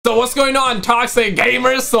So what's going on, toxic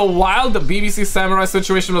gamers? So while the BBC Samurai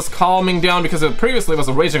situation was calming down because it previously was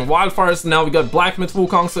a raging wildfires, now we got Black Myth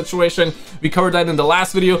Wukong situation. We covered that in the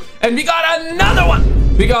last video, and we got another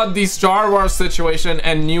one. We got the Star Wars situation,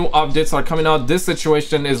 and new updates are coming out. This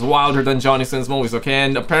situation is wilder than Johnny Sins movies, okay?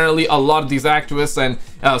 And apparently a lot of these activists and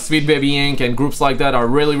Sweet Baby Inc. and groups like that are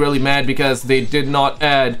really mad because they did not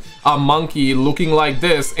add a monkey looking like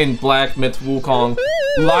this in Black Myth Wukong.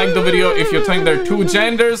 Like the video if you think they're 2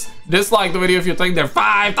 genders, dislike the video if you think they're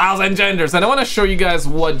 5,000 genders. And I want to show you guys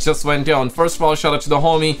what just went down. First of all, shout out to the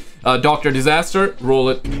homie Dr. Disaster. Roll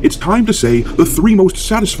it. It's time to say the 3 most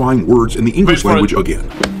satisfying words in the English language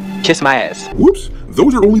again. Kiss my ass. Whoops,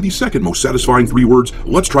 those are only the 2nd most satisfying 3 words.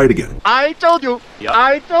 Let's try it again. I told you. Yep.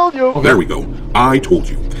 I told you. Okay. There we go. I told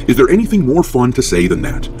you. Is there anything more fun to say than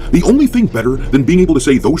that? The only thing better than being able to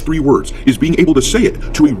say those 3 words is being able to say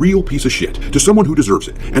it to a real piece of shit, to someone who deserves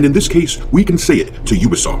it. And in this case, we can say it to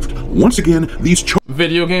Ubisoft. Once again, these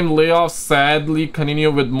video game layoffs sadly continue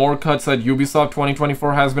with more cuts at Ubisoft.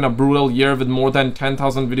 2024 has been a brutal year with more than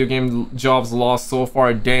 10,000 video game jobs lost so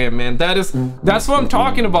far. Damn, man, that's what I'm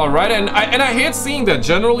talking about, right? And I hate seeing that.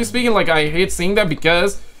 Generally speaking, like, I hate seeing that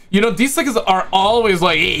because, you know, these things are always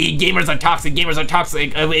like, hey, gamers are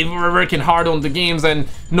toxic, we're working hard on the games and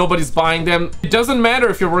nobody's buying them. It doesn't matter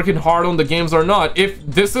if you're working hard on the games or not. If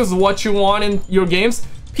this is what you want in your games,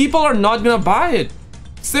 people are not gonna buy it.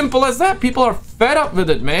 Simple as that. People are fed up with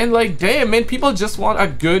it, man. Like, damn, man, people just want a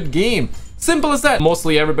good game. Simple as that.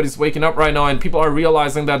 Mostly everybody's waking up right now and people are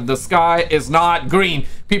realizing that the sky is not green.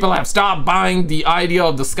 People have stopped buying the idea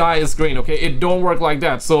of the sky is green, okay? It don't work like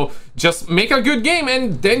that. So just make a good game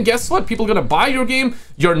and then guess what? People are gonna buy your game.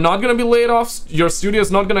 You're not gonna be laid off. Your studio is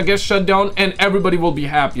not gonna get shut down and everybody will be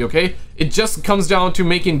happy, okay? It just comes down to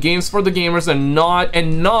making games for the gamers and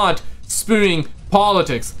not spewing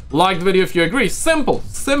politics. Like the video if you agree. Simple.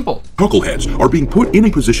 Chuckleheads are being put in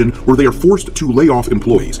a position where they are forced to lay off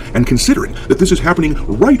employees, and considering that this is happening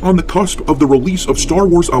right on the cusp of the release of Star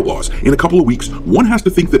Wars Outlaws in a couple of weeks, one has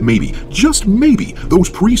to think that maybe, just maybe, those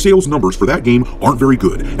pre-sales numbers for that game aren't very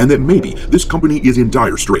good, and that maybe this company is in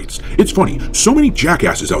dire straits. It's funny, so many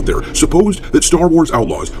jackasses out there supposed that Star Wars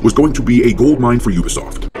Outlaws was going to be a gold mine for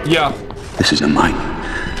Ubisoft. Yeah. This isn't a mine.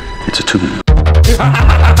 It's a tomb.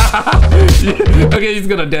 Okay, he's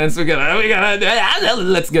gonna dance.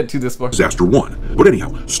 Let's get to this part. Disaster 1. But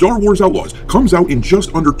anyhow, Star Wars Outlaws comes out in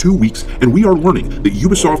just under 2 weeks, and we are learning that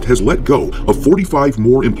Ubisoft has let go of 45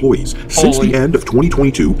 more employees. Since the end of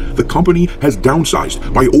 2022, the company has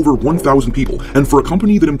downsized by over 1,000 people, and for a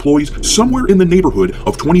company that employs somewhere in the neighborhood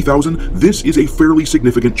of 20,000, this is a fairly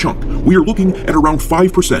significant chunk. We are looking at around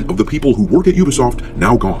 5% of the people who work at Ubisoft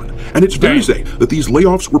now gone. And it's fair to say that these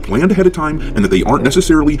layoffs were planned ahead of time, and that they aren't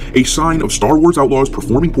necessarily a sign of Star Wars Outlaws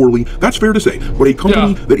performing poorly. That's fair to say, but a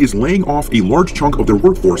company that is laying off a large chunk of their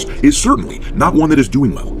workforce is certainly not one that is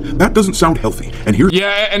doing well. That doesn't sound healthy. And here's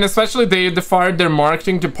and especially they fired their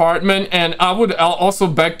marketing department, and I would also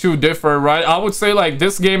beg to differ, right? I would say, like,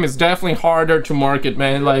 this game is definitely harder to market,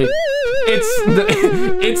 man. Like,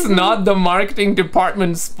 it's not the marketing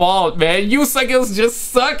department's fault, man. You suckers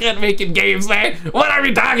just suck at making games, man. What are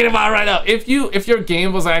we talking about right now? If your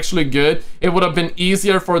game was actually good, it would have been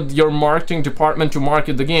easier for your marketing department to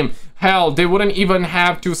market the game. Hell, they wouldn't even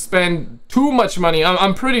have to spend too much money.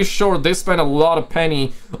 I'm pretty sure they spent a lot of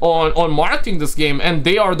penny on marketing this game, and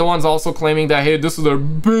they are the ones also claiming that, hey, this is their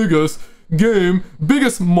biggest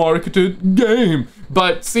marketed game.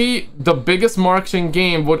 But see, the biggest marketing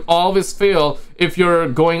game would always fail if you're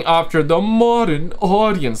going after the modern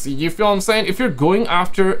audience. You feel what I'm saying? If you're going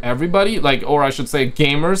after everybody, like, or I should say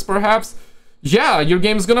gamers perhaps, yeah, your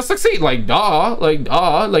game's gonna succeed. Like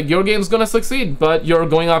your game's gonna succeed, but you're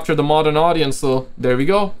going after the modern audience, so there we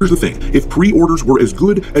go. Here's the thing, if pre-orders were as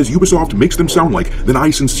good as Ubisoft makes them sound like, then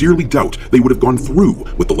I sincerely doubt they would have gone through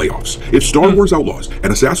with the layoffs. If Star Wars Outlaws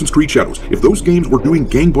and Assassin's Creed Shadows, if those games were doing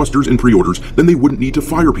gangbusters in pre-orders, then they wouldn't need to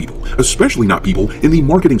fire people, especially not people in the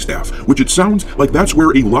marketing staff, which it sounds like that's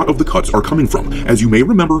where a lot of the cuts are coming from. As you may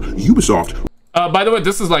remember, Ubisoft... by the way,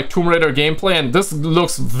 this is like Tomb Raider gameplay, and this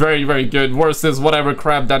looks very good versus whatever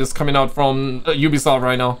crap that is coming out from Ubisoft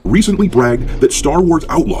right now. Recently bragged that Star Wars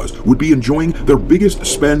Outlaws would be enjoying their biggest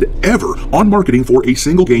spend ever on marketing for a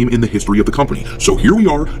single game in the history of the company. So here we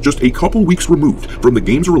are, just a couple weeks removed from the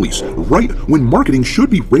game's release, right when marketing should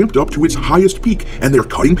be ramped up to its highest peak, and they're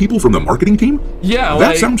cutting people from the marketing team? Yeah,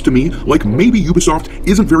 that sounds to me like maybe Ubisoft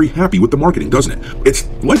isn't very happy with the marketing, doesn't it? It's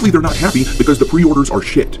likely they're not happy because the pre-orders are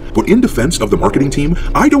shit. But in defense of the marketing marketing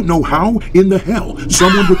team, I don't know how in the hell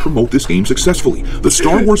someone would promote this game successfully. The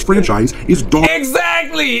Star Wars franchise is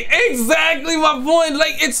Exactly my point.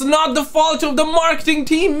 Like, it's not the fault of the marketing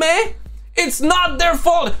team, man. It's not their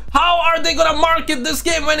fault. How are they gonna market this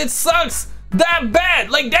game when it sucks that bad?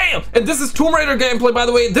 Like, damn. And this is Tomb Raider gameplay, by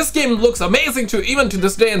the way. This game looks amazing too, even to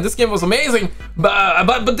this day, and this game was amazing.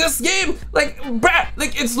 But this game, like, bruh,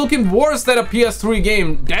 like, it's looking worse than a PS3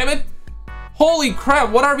 game. Damn it. Holy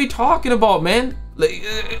crap, what are we talking about, man? Like,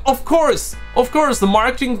 of course the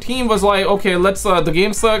marketing team was like, okay, let's the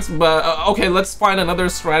game sucks, but okay, let's find another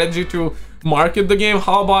strategy to market the game.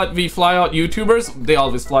 How about we fly out YouTubers? They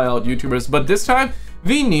always fly out YouTubers, but this time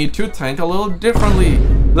we need to think a little differently.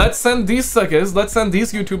 Let's send these suckers, let's send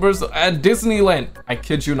these YouTubers at Disneyland. I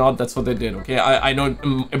kid you not, that's what they did. Okay, I know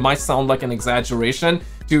it might sound like an exaggeration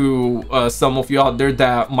to some of you out there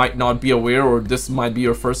that might not be aware, or this might be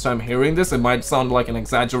your first time hearing this. It might sound like an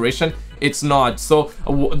exaggeration. It's not. So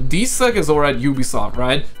these suckers are at Ubisoft,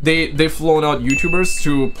 right? They've flown out YouTubers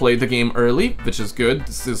to play the game early, which is good.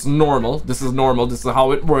 This is normal. This is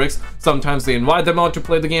how it works. Sometimes they invite them out to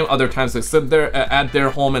play the game, other times they sit there at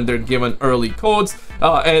their home and they're given early codes.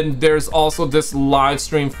 And there's also this live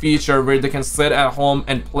stream feature where they can sit at home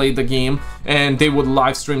and play the game, and they would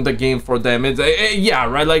live stream the game for them. It's yeah,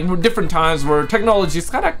 right, like different times where technology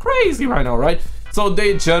is kind of crazy right now, right? So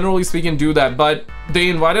they generally speaking do that, but they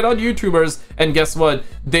invited out YouTubers, and guess what?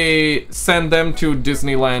 They send them to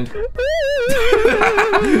Disneyland.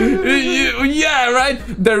 Yeah, right?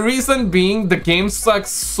 The reason being the game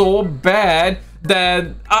sucks so bad that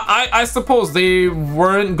I suppose they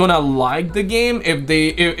weren't gonna like the game if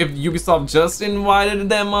Ubisoft just invited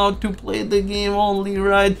them out to play the game only,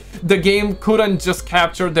 right? The game couldn't just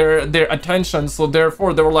capture their attention, so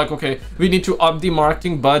therefore they were like, okay, we need to up the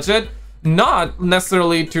marketing budget. Not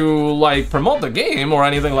necessarily to like promote the game or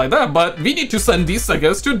anything like that, but we need to send these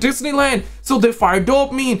suckers to Disneyland. So they fire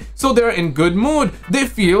dopamine, so they're in good mood, they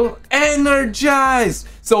feel energized.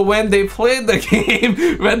 So when they play the game,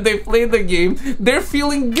 they're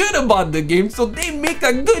feeling good about the game, so they make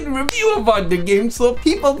a good review about the game, so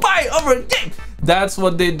people buy our game. That's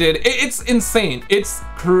what they did. It's insane. It's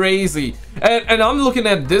crazy. And I'm looking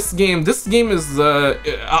at this game. This game is,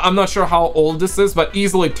 I'm not sure how old this is, but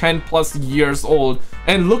easily 10 plus years old.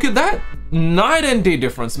 And look at that. Night and day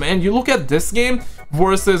difference, man. You look at this game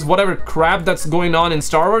versus whatever crap that's going on in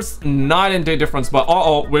Star Wars, night and day difference. But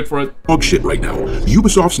wait for it. Dog shit right now.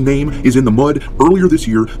 Ubisoft's name is in the mud. Earlier this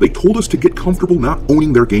year, they told us to get comfortable not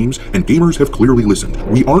owning their games, and gamers have clearly listened.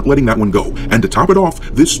 We aren't letting that one go. And to top it off,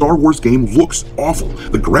 this Star Wars game looks awful.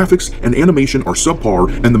 The graphics and animation are subpar,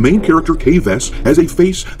 and the main character, Kay Vess, has a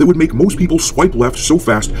face that would make most people swipe left so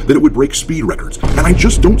fast that it would break speed records. And I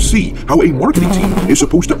just don't see how a marketing team is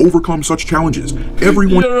supposed to overcome such challenges.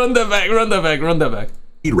 Everyone— run that back.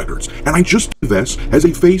 Records. And I just— Vess has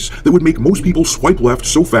a face that would make most people swipe left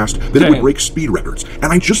so fast that it would break speed records. And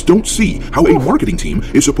I just don't see how a marketing team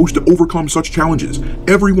is supposed to overcome such challenges.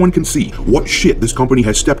 Everyone can see what shit this company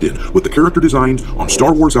has stepped in with the character designs on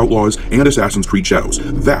Star Wars Outlaws and Assassin's Creed Shadows.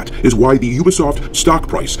 That is why the Ubisoft stock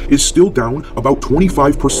price is still down about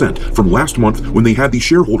 25% from last month when they had the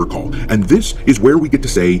shareholder call. And this is where we get to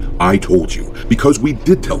say, I told you. Because we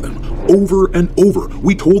did tell them over and over.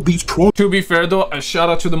 We told these trolls. To be fair though, a shout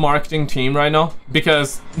out to the marketing team right now,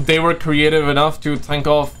 because they were creative enough to think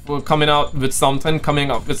of coming up with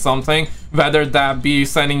something, whether that be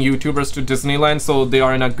sending YouTubers to Disneyland so they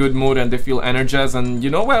are in a good mood and they feel energized, and you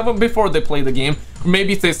know, well, before they play the game.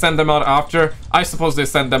 Maybe they send them out after. I suppose they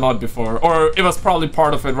sent them out before, or it was probably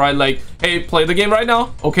part of it, right? Like, hey, play the game right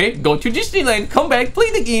now. Okay, go to Disneyland, come back,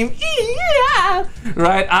 play the game. Yeah,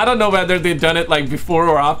 right? I don't know whether they've done it like before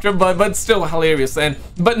or after, but still hilarious.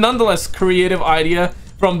 But nonetheless, creative idea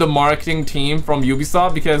from the marketing team from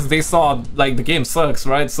Ubisoft, because they saw like the game sucks,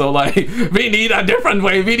 right? So like, we need a different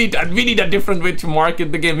way. We need a different way to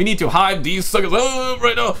market the game. We need to hype these suckers up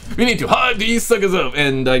right now. We need to hype these suckers up.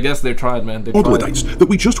 And I guess they tried, man. They tried. That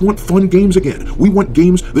we just want fun games again. We want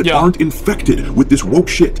games that aren't infected with this woke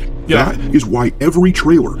shit. That is why every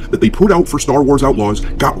trailer that they put out for Star Wars Outlaws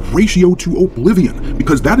got ratioed to oblivion,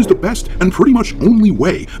 because that is the best and pretty much only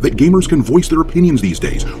way that gamers can voice their opinions these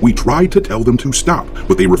days. We tried to tell them to stop,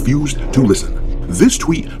 but they refused to listen. This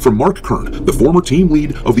tweet from Mark Kern, the former team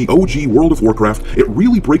lead of the OG World of Warcraft, it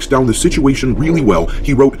really breaks down the situation really well.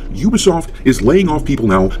 He wrote, Ubisoft is laying off people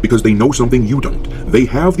now because they know something you don't. They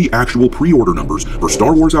have the actual pre-order numbers for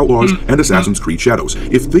Star Wars Outlaws and Assassin's Creed Shadows.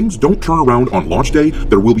 If things don't turn around on launch day,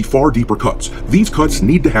 there will be far deeper cuts. These cuts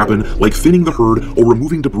need to happen like thinning the herd or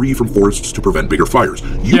removing debris from forests to prevent bigger fires.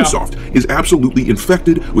 Ubisoft is absolutely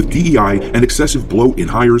infected with DEI and excessive bloat in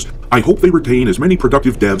hires. I hope they retain as many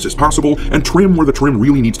productive devs as possible and trim where the trim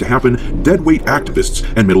really needs to happen, deadweight activists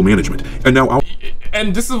and middle management. And now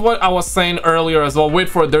and this is what I was saying earlier as well. Wait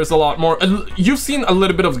for it, there's a lot more. You've seen a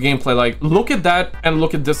little bit of gameplay. Like, look at that and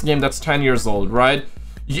look at this game that's 10 years old, right?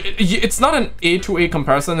 It's not an A to A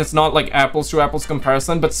comparison. It's not like apples to apples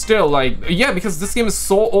comparison, but still, like, yeah, because this game is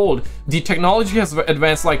so old. The technology has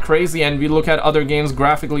advanced like crazy, and we look at other games,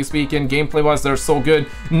 graphically speaking, gameplay wise, they're so good.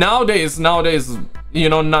 Nowadays, you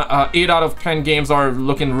know, 8 out of 10 games are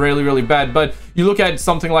looking really, really bad. But you look at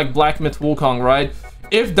something like Black Myth Wukong, right?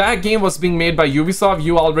 If that game was being made by Ubisoft,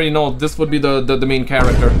 you already know this would be the main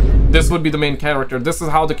character. This would be the main character. This is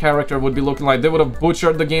how the character would be looking like. They would have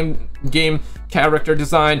butchered the game character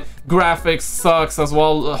design. Graphics sucks as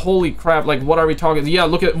well. Holy crap, like, what are we talking? Yeah,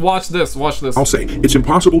 watch this. I'll say, it's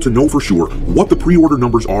impossible to know for sure what the pre-order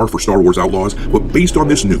numbers are for Star Wars Outlaws, but based on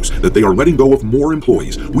this news that they are letting go of more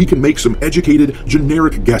employees, we can make some educated,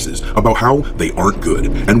 generic guesses about how they aren't good.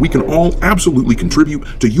 And we can all absolutely contribute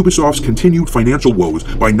to Ubisoft's continued financial woes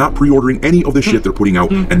by not pre-ordering any of the shit they're putting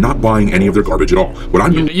out and not buying any of their garbage at all. What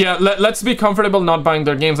I'm doing... Yeah, let's be comfortable not buying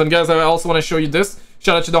their games. And guys, I also want to show you this.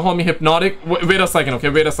 Shout out to the homie Hypnotic. Wait a second, okay?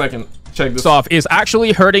 Wait a second. Check this. Ubisoft is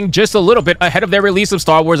actually hurting just a little bit ahead of their release of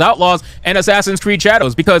Star Wars Outlaws and Assassin's Creed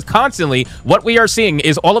Shadows, because constantly what we are seeing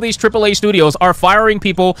is all of these AAA studios are firing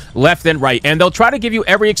people left and right, and they'll try to give you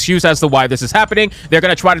every excuse as to why this is happening. They're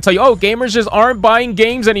going to try to tell you, oh, gamers just aren't buying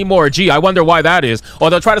games anymore. Gee, I wonder why that is. Or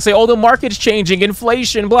they'll try to say, oh, the market's changing,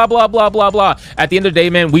 inflation, blah, blah, blah, blah, blah. At the end of the day,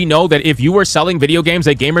 man, we know that if you were selling video games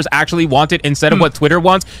that gamers actually wanted instead of what Twitter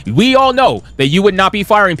wants, we all know that you would not be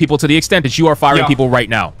firing people to the extent that you are firing people right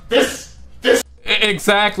now.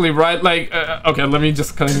 Exactly, right? Like, okay, let me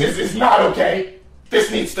just continue. This is not okay. This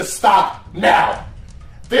needs to stop now.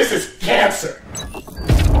 This is cancer.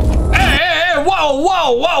 Hey, whoa.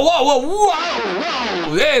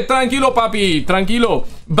 Hey, tranquilo, papi, tranquilo.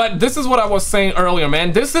 But this is what I was saying earlier,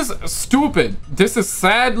 man. This is stupid. This is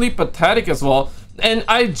sadly pathetic as well. And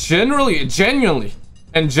I genuinely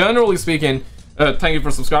speaking, thank you for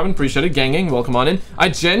subscribing, appreciate it, gang, welcome on in. I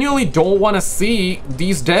genuinely don't want to see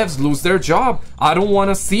these devs lose their job. I don't want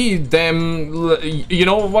to see them, you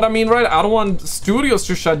know what I mean, right? I don't want studios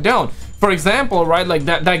to shut down. For example, right, like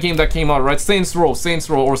that game that came out, right, Saints Row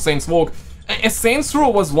or Saints Woke. Saints Row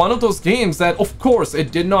was one of those games that, of course,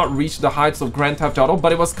 it did not reach the heights of Grand Theft Auto,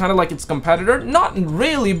 but it was kind of like its competitor. Not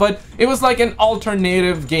really, but it was like an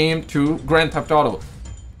alternative game to Grand Theft Auto.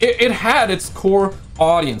 It had its core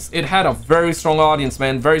audience. It had a very strong audience,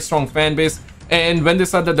 man, very strong fan base. And when they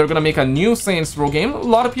said that they're gonna make a new Saints Row game, a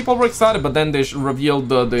lot of people were excited, but then they revealed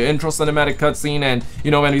the intro cinematic cutscene, and you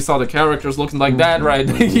know, when we saw the characters looking like that, right?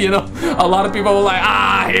 You know, a lot of people were like,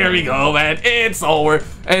 ah, here we go, man, it's over.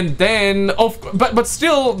 And then but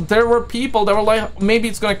still there were people that were like, maybe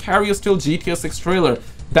it's gonna carry us till GTA 6 trailer.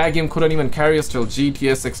 That game couldn't even carry us till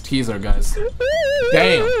GTA 6 teaser, guys.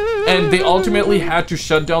 Damn. And they ultimately had to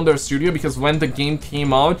shut down their studio because when the game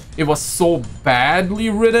came out, it was so badly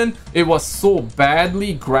written. It was so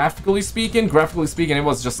badly, graphically speaking, it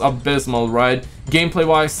was just abysmal, right?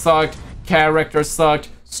 Gameplay-wise sucked, characters sucked,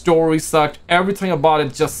 story sucked, everything about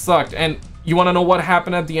it just sucked. And you want to know what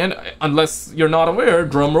happened at the end? Unless you're not aware,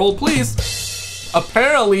 drum roll, please.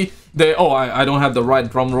 Apparently, I don't have the right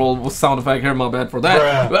drum roll sound effect here, my bad for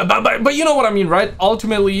that. But you know what I mean, right?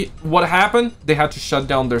 Ultimately, what happened? They had to shut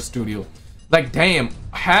down their studio. Like, damn,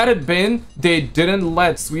 had it been they didn't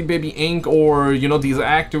let Sweet Baby Inc. or, you know, these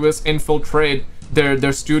activists infiltrate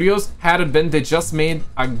their studios, had it been they just made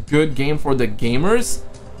a good game for the gamers,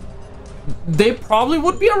 they probably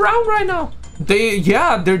would be around right now.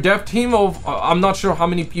 Their dev team of, I'm not sure how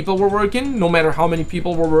many people were working, no matter how many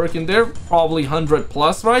people were working there, probably 100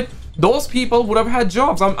 plus, right? Those people would have had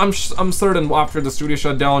jobs. I'm certain after the studio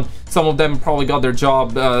shut down, some of them probably got their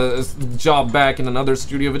job back in another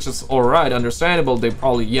studio, which is alright, understandable. They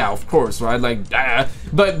probably, yeah, of course, right? Like,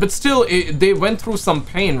 but still, they went through some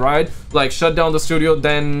pain, right? Like, shut down the studio,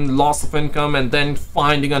 then loss of income, and then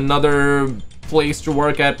finding another place to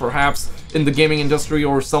work at, perhaps in the gaming industry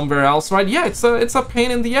or somewhere else, right? Yeah, it's a pain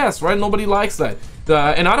in the ass, right? Nobody likes that.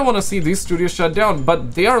 And I don't want to see these studios shut down,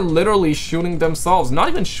 but they are literally shooting themselves, not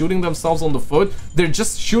even shooting themselves on the foot, they're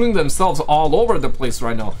just shooting themselves all over the place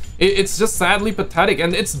right now. It's just sadly pathetic,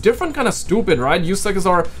 and it's different kind of stupid, right? You suckers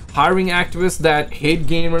are hiring activists that hate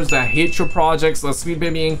gamers, that hate your projects. Sweet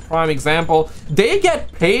Baby Inc. prime example. They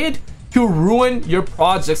get paid to ruin your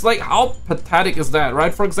projects. Like, how pathetic is that,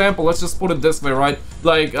 right? For example, let's just put it this way, right?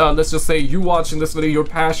 Like, let's just say you watching this video, you're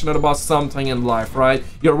passionate about something in life, right?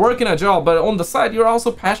 You're working a job, but on the side, you're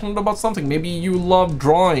also passionate about something. Maybe you love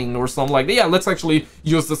drawing or something like that. Yeah, let's actually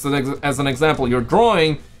use this as an example. You're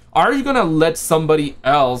drawing. Are you gonna let somebody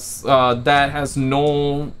else that has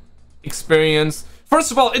no experience?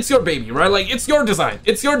 First of all, it's your baby, right? Like, it's your design.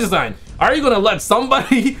 It's your design. Are you gonna let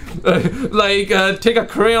somebody take a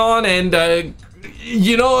crayon and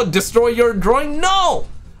you know, destroy your drawing? No.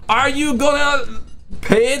 Are you gonna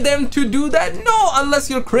pay them to do that? No, unless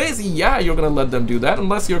you're crazy. Yeah, you're gonna let them do that.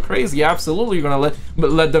 Unless you're crazy, absolutely, you're gonna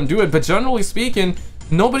let them do it. But generally speaking,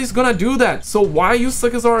 nobody's gonna do that. So why you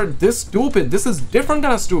suckers are this stupid? This is different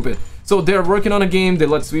kind of stupid. So they're working on a game, they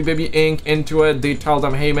let Sweet Baby Inc. into it, they tell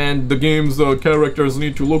them, hey man, the game's characters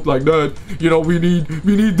need to look like that, you know, we need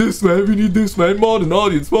this, man, modern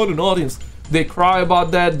audience. They cry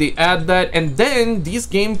about that, they add that, and then these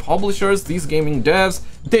game publishers, these gaming devs,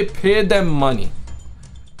 they pay them money.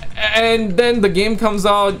 And then the game comes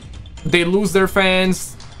out, they lose their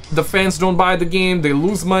fans, the fans don't buy the game, they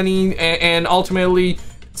lose money, and ultimately,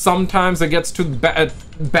 sometimes it gets too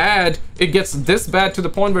bad, it gets this bad to the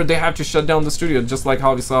point where they have to shut down the studio, just like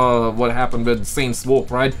how we saw what happened with Saints Woke,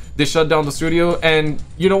 right? They shut down the studio, and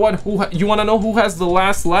you know what? You want to know who has the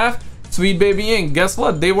last laugh? Sweet Baby Inc. Guess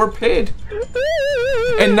what? They were paid.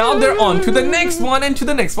 And now they're on to the next one, and to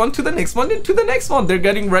the next one, to the next one, and to the next one. They're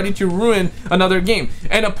getting ready to ruin another game.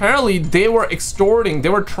 And apparently they were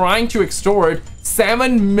trying to extort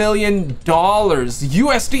 $7 million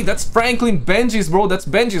USD. That's Franklin Benji's, bro. That's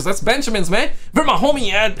Benji's. That's Benjamin's, man. Where my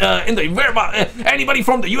homie at anybody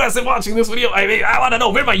from the USA watching this video? I want to know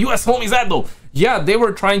where my US homies at, though. Yeah, they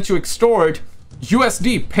were trying to extort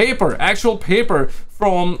USD paper, actual paper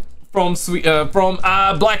from Black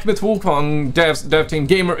Myth Wukong dev team,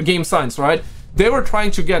 Game Science, right? They were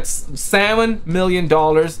trying to get $7 million,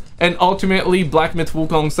 and ultimately Black Myth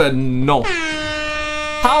Wukong said no.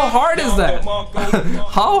 How hard is that?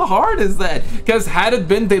 How hard is that? Because had it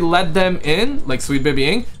been they let them in, like Sweet Baby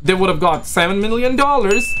Inc., they would have got $7 million,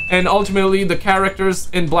 and ultimately the characters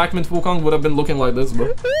in Black Myth Wukong would have been looking like this,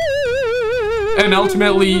 bro. And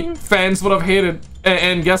ultimately fans would have hated,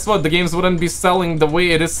 and guess what? The games wouldn't be selling the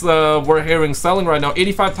way it is. We're hearing selling right now.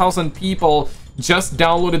 85,000 people just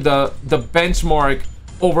downloaded the benchmark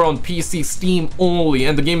over on PC, Steam only,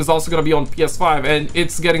 and the game is also going to be on PS5, and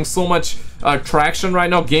it's getting so much traction right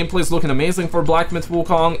now. Gameplay is looking amazing for Black Myth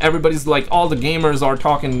Wukong. Everybody's like, all the gamers are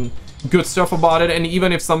talking good stuff about it, and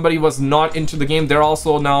even if somebody was not into the game, they're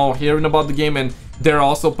also now hearing about the game, and they're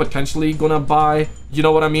also potentially gonna buy, you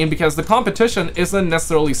know what I mean? Because the competition isn't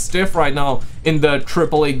necessarily stiff right now in the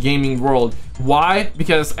AAA gaming world. Why?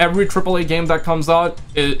 Because every AAA game that comes out,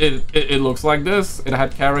 it looks like this. It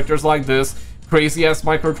had characters like this, crazy ass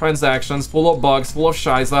microtransactions, full of bugs, full of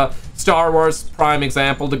shiza. Star Wars, prime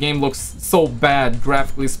example. The game looks so bad,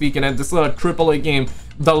 graphically speaking, and this is a AAA game.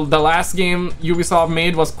 The last game Ubisoft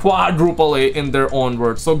made was quadruple A in their own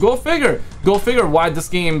words. So go figure why this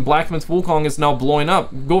game, Black Myth Wukong, is now blowing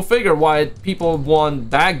up. Go figure why people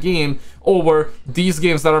want that game over these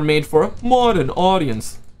games that are made for a modern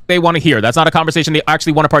audience. They want to hear. That's not a conversation they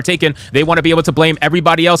actually want to partake in. They want to be able to blame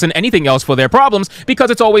everybody else and anything else for their problems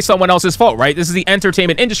because it's always someone else's fault, right? This is the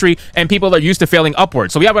entertainment industry, and people are used to failing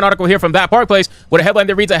upwards. So we have an article here from That Park Place with a headline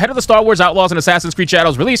that reads, ahead of the Star Wars Outlaws and Assassin's Creed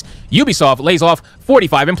Shadows release, Ubisoft lays off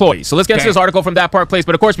 45 employees. So let's get into this article from That Park Place.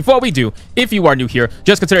 But of course, before we do, if you are new here,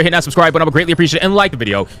 just consider hitting that subscribe button. I would greatly appreciate it, and like the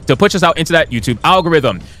video to push us out into that YouTube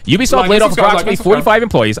algorithm. Ubisoft laid off approximately 45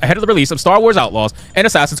 employees ahead of the release of Star Wars Outlaws and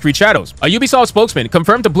Assassin's Creed Shadows. A Ubisoft spokesman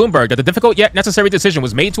confirmed to Bloomberg that the difficult yet necessary decision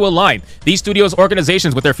was made to align these studios'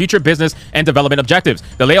 organizations with their future business and development objectives.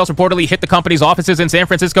 The layoffs reportedly hit the company's offices in San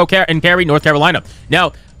Francisco and Cary, North Carolina.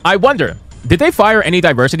 Now, I wonder, did they fire any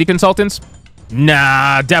diversity consultants?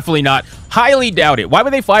 Nah, definitely not. Highly doubt it. Why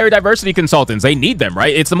would they fire diversity consultants? They need them,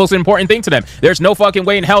 right? It's the most important thing to them. There's no fucking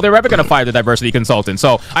way in hell they're ever going to fire the diversity consultant.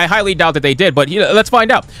 So I highly doubt that they did, but let's find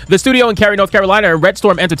out. The studio in Cary, North Carolina, Red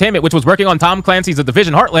Storm Entertainment, which was working on Tom Clancy's The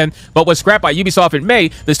Division Heartland, but was scrapped by Ubisoft in May.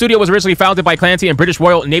 The studio was originally founded by Clancy and British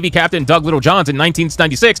Royal Navy Captain Doug Littlejohns in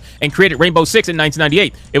 1996 and created Rainbow Six in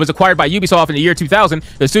 1998. It was acquired by Ubisoft in the year 2000.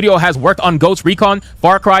 The studio has worked on Ghost Recon,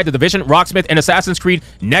 Far Cry, The Division, Rocksmith, and Assassin's Creed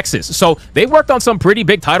Nexus. So they worked worked on some pretty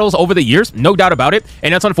big titles over the years, no doubt about it,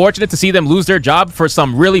 and it's unfortunate to see them lose their job for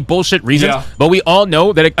some really bullshit reasons. Yeah. But we all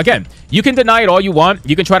know that, again, you can deny it all you want.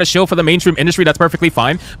 You can try to shill for the mainstream industry. That's perfectly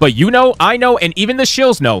fine. But you know, I know, and even the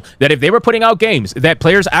shills know that if they were putting out games that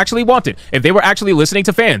players actually wanted, if they were actually listening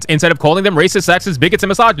to fans instead of calling them racist, sexist, bigots, and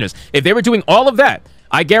misogynists, if they were doing all of that,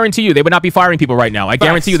 I guarantee you they would not be firing people right now. I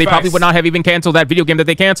guarantee you they probably would not have even canceled that video game that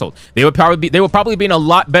they canceled. They would probably be in a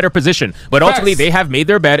lot better position. But ultimately, they have made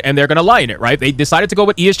their bed and they're going to lie in it, right? They decided to go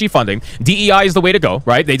with ESG funding. DEI is the way to go,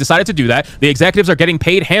 right? They decided to do that. The executives are getting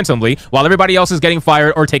paid handsomely while everybody else is getting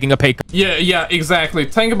fired or taking a pay cut. Yeah, exactly.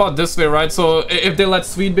 Think about this way, right? So if they let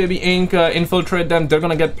Sweet Baby Inc. Infiltrate them, they're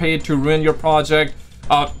going to get paid to ruin your project.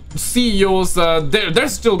 CEOs, they're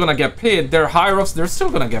still going to get paid. Their higher-ups, they're still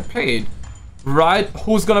going to get paid. Right?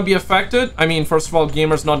 Who's gonna be affected? I mean, first of all,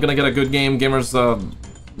 gamers not gonna get a good game. Gamers,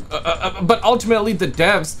 but ultimately the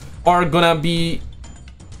devs are gonna be,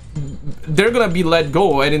 they're gonna be let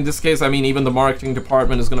go. And in this case, I mean, even the marketing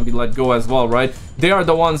department is gonna be let go as well, right? They are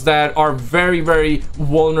the ones that are very, very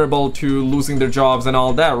vulnerable to losing their jobs and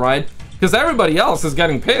all that, right? Because everybody else is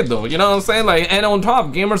getting paid though, you know what I'm saying? Like, and on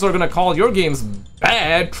top, gamers are gonna call your games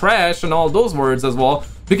bad, trash, and all those words as well.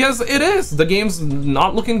 Because it is, the game's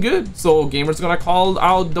not looking good, so gamers are gonna call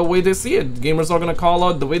out the way they see it. Gamers are gonna call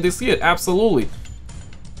out the way they see it. Absolutely.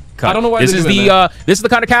 I don't know why this is the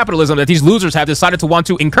kind of capitalism that these losers have decided to want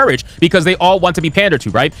to encourage because they all want to be pandered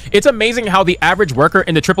to, right? It's amazing how the average worker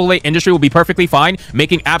in the AAA industry will be perfectly fine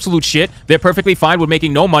making absolute shit. They're perfectly fine with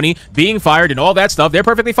making no money, being fired, and all that stuff. They're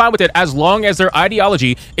perfectly fine with it as long as their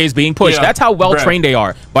ideology is being pushed. Yeah, that's how well trained they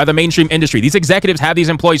are by the mainstream industry. These executives have these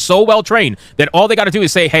employees so well trained that all they got to do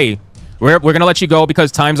is say, hey, we're going to let you go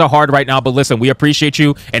because times are hard right now, but listen, we appreciate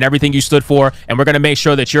you and everything you stood for, and we're going to make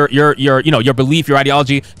sure that your belief, your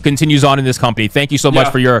ideology continues on in this company. Thank you so much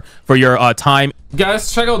for your time.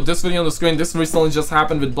 Guys, check out this video on the screen. This recently just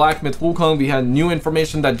happened with Black Myth Wukong. We had new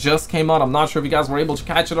information that just came out. I'm not sure if you guys were able to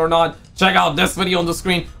catch it or not. Check out this video on the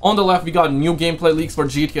screen. On the left, we got new gameplay leaks for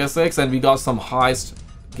GTA 6, and we got some heist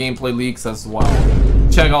gameplay leaks as well.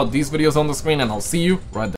 Check out these videos on the screen, and I'll see you right there.